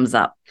see what comes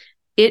up.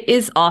 It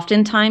is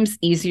oftentimes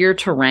easier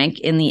to rank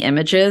in the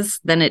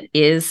images than it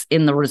is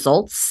in the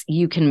results.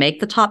 You can make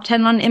the top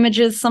 10 on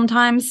images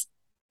sometimes,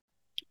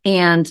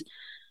 and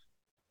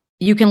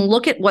you can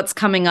look at what's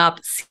coming up,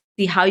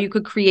 see how you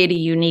could create a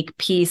unique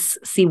piece,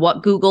 see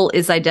what Google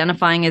is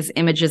identifying as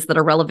images that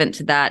are relevant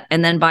to that.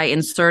 And then by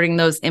inserting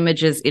those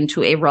images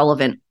into a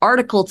relevant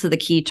article to the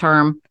key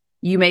term,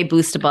 you may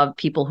boost above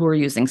people who are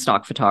using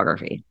stock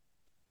photography.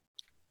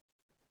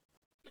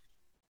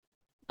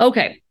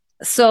 Okay,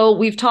 so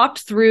we've talked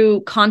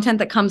through content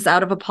that comes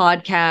out of a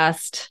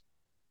podcast,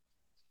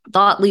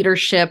 thought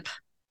leadership.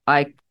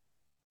 I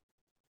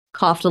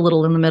coughed a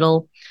little in the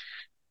middle.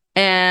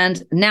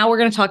 And now we're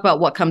going to talk about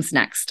what comes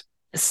next.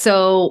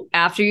 So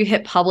after you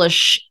hit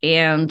publish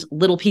and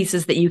little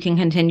pieces that you can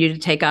continue to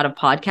take out of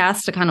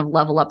podcasts to kind of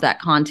level up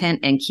that content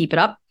and keep it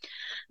up,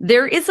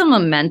 there is a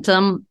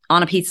momentum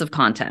on a piece of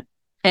content.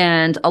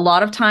 And a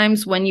lot of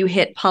times when you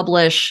hit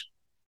publish,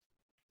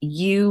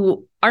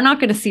 you are not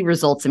going to see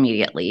results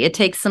immediately. It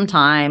takes some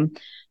time.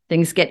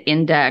 Things get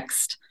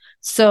indexed.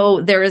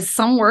 So there is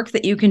some work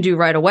that you can do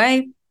right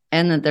away,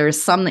 and that there's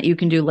some that you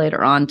can do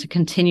later on to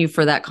continue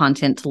for that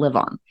content to live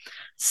on.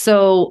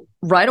 So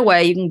right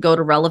away, you can go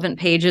to relevant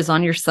pages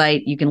on your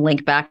site. You can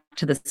link back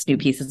to this new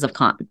piece of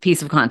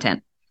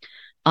content,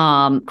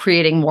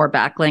 creating more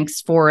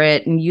backlinks for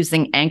it and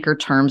using anchor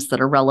terms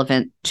that are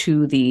relevant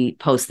to the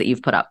post that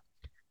you've put up.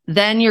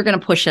 Then you're going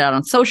to push it out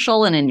on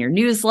social and in your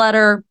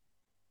newsletter,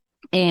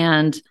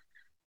 and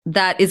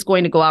that is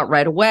going to go out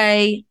right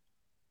away.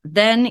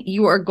 Then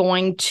you are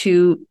going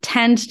to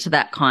tend to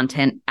that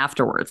content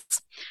afterwards.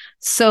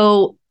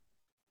 So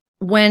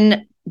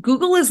when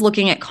Google is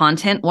looking at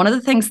content, one of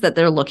the things that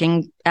they're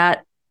looking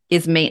at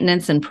is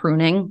maintenance and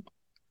pruning.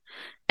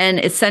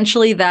 And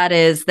essentially that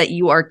is that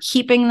you are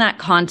keeping that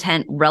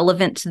content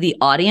relevant to the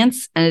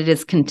audience and it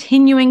is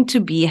continuing to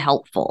be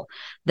helpful,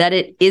 that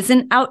it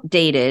isn't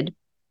outdated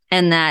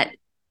and that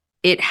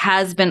it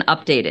has been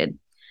updated.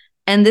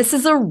 And this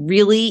is a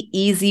really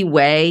easy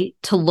way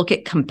to look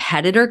at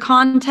competitor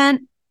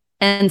content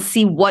and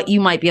see what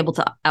you might be able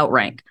to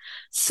outrank.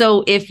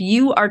 So if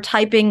you are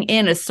typing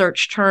in a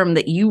search term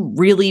that you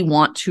really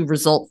want to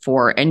result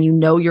for, and you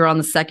know you're on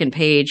the second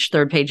page,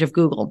 third page of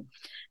Google,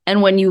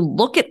 and when you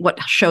look at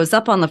what shows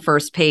up on the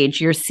first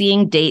page, you're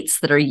seeing dates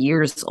that are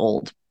years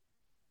old.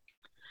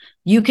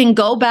 You can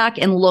go back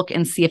and look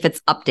and see if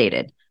it's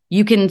updated.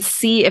 You can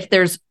see if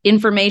there's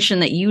information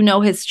that you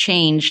know has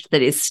changed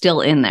that is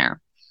still in there.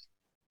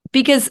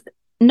 Because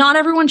not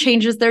everyone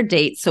changes their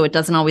date, so it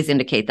doesn't always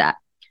indicate that.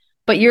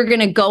 But you're going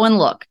to go and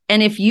look.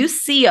 And if you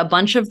see a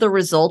bunch of the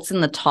results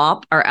in the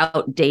top are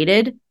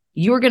outdated,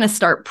 you're going to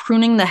start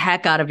pruning the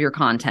heck out of your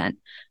content.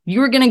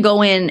 You're going to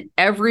go in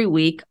every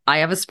week. I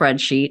have a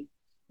spreadsheet.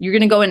 You're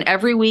going to go in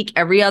every week,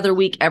 every other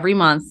week, every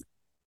month,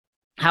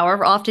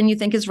 however often you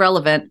think is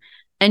relevant.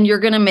 And you're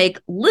going to make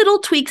little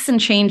tweaks and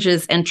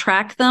changes and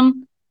track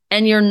them.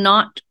 And you're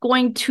not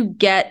going to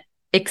get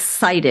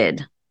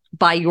excited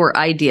by your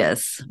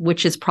ideas,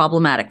 which is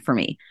problematic for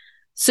me.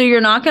 So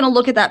you're not going to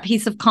look at that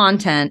piece of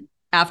content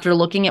after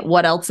looking at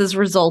what else is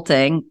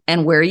resulting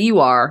and where you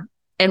are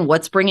and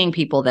what's bringing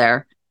people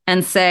there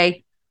and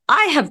say,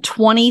 I have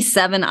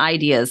 27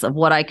 ideas of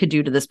what I could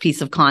do to this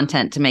piece of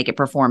content to make it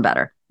perform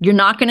better. You're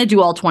not going to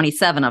do all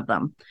 27 of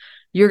them.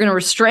 You're going to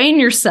restrain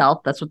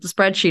yourself. That's what the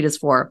spreadsheet is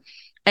for.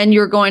 And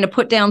you're going to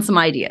put down some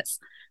ideas.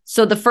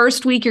 So the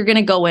first week, you're going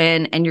to go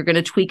in and you're going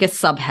to tweak a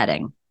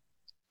subheading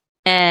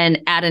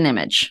and add an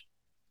image.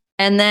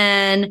 And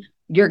then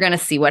you're going to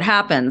see what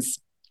happens.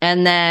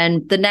 And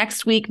then the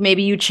next week,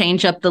 maybe you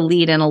change up the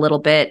lead in a little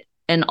bit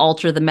and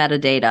alter the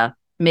metadata.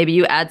 Maybe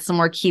you add some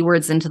more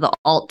keywords into the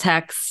alt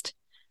text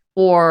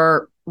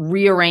or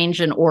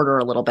rearrange an order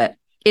a little bit.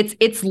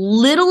 It's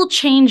little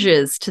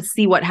changes to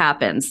see what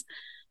happens.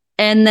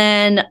 And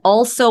then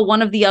also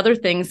one of the other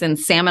things, and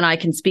Sam and I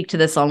can speak to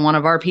this on one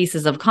of our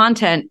pieces of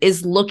content,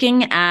 is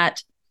looking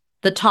at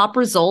the top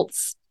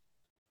results.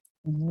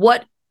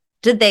 What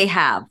did they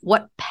have?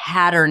 What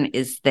pattern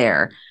is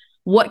there?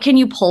 What can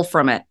you pull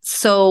from it?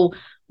 So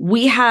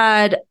we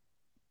had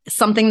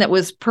something that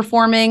was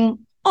performing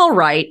all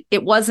right.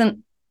 It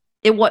wasn't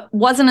in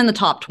the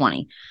top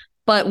 20,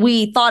 but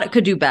we thought it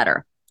could do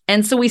better.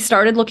 And so we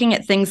started looking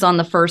at things on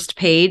the first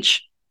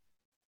page,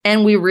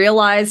 and we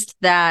realized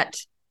that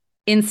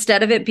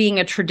instead of it being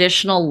a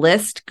traditional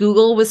list,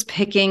 Google was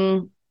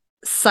picking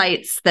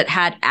sites that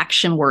had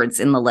action words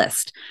in the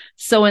list.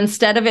 So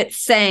instead of it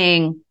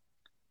saying,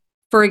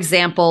 for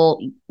example,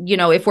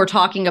 if we're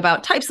talking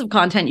about types of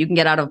content you can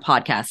get out of a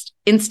podcast,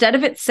 instead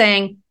of it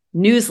saying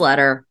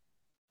newsletter,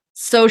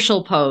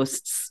 social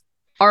posts,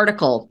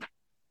 article,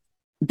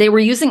 they were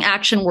using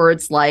action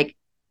words like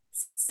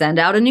send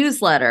out a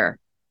newsletter,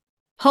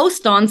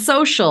 post on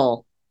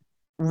social,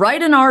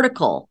 write an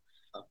article.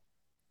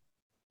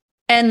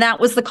 And that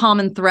was the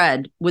common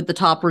thread with the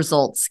top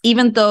results,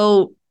 even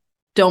though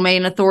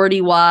domain authority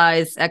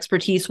wise,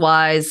 expertise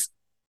wise,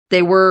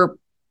 they were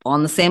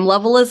on the same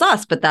level as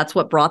us, but that's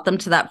what brought them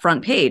to that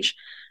front page.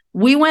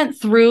 We went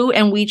through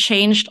and we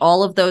changed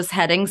all of those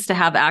headings to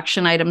have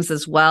action items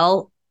as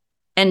well,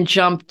 and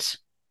jumped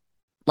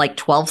like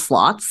 12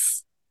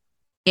 slots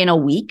in a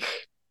week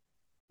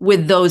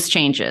with those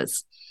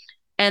changes.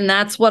 And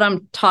that's what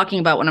I'm talking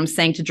about when I'm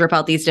saying to drip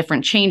out these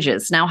different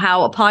changes. Now,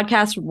 how a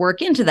podcast would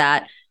work into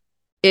that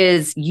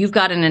is you've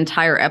got an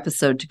entire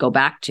episode to go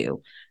back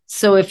to.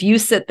 So if you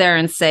sit there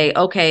and say,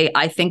 okay,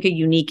 I think a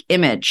unique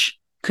image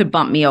could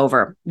bump me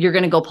over, you're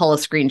going to go pull a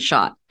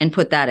screenshot and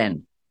put that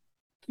in.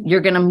 You're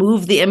going to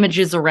move the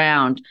images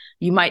around.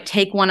 You might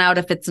take one out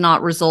if it's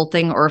not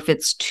resulting or if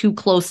it's too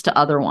close to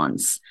other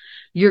ones.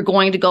 You're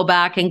going to go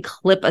back and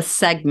clip a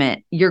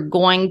segment. You're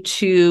going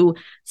to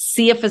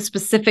see if a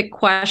specific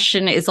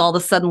question is all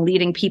of a sudden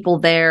leading people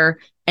there,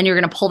 and you're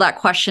going to pull that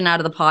question out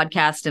of the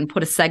podcast and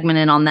put a segment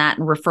in on that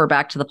and refer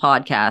back to the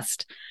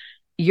podcast.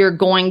 You're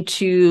going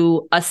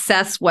to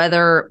assess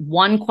whether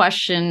one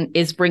question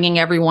is bringing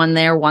everyone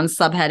there, one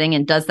subheading,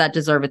 and does that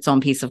deserve its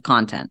own piece of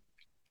content?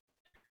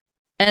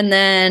 And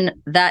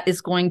then that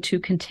is going to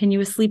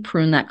continuously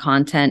prune that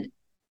content,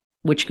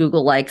 which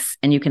Google likes,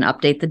 and you can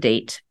update the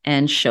date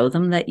and show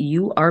them that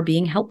you are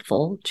being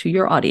helpful to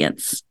your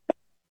audience.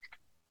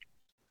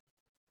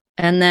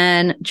 And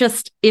then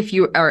just if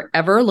you are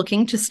ever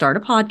looking to start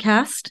a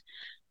podcast,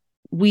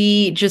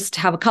 we just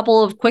have a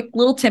couple of quick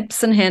little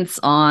tips and hints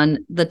on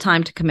the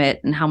time to commit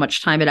and how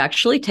much time it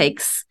actually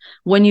takes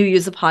when you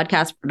use a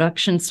podcast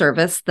production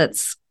service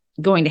that's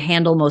going to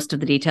handle most of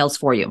the details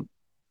for you.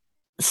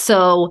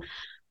 So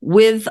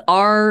with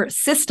our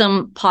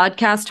system,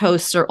 podcast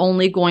hosts are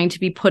only going to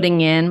be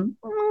putting in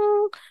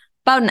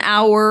about an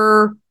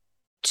hour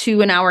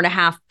to an hour and a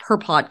half per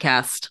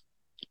podcast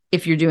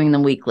if you're doing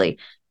them weekly.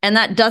 And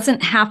that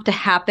doesn't have to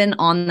happen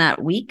on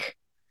that week.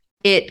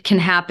 It can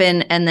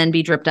happen and then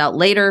be dripped out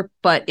later,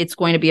 but it's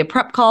going to be a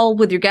prep call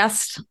with your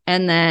guest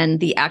and then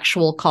the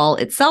actual call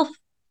itself.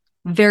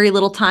 Very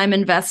little time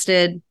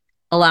invested,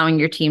 allowing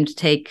your team to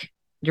take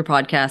your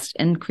podcast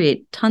and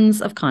create tons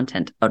of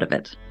content out of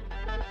it.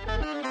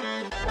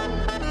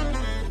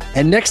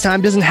 And next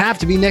time doesn't have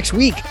to be next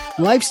week.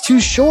 Life's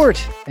too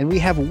short, and we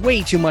have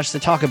way too much to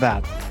talk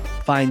about.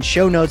 Find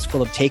show notes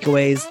full of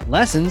takeaways,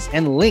 lessons,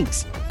 and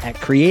links at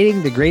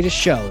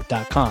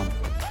creatingthegreatestshow.com.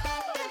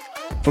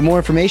 For more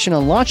information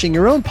on launching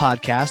your own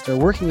podcast or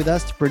working with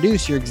us to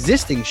produce your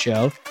existing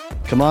show,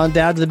 come on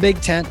down to the big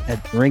tent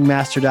at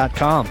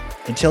ringmaster.com.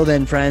 Until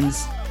then,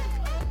 friends,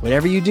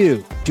 whatever you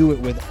do, do it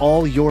with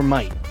all your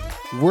might.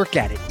 Work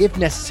at it, if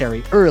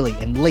necessary, early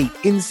and late,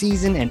 in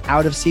season and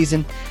out of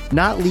season,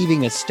 not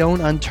leaving a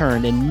stone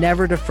unturned and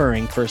never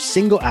deferring for a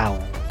single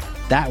hour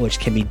that which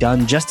can be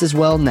done just as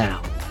well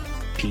now.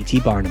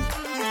 P.T. Barnum.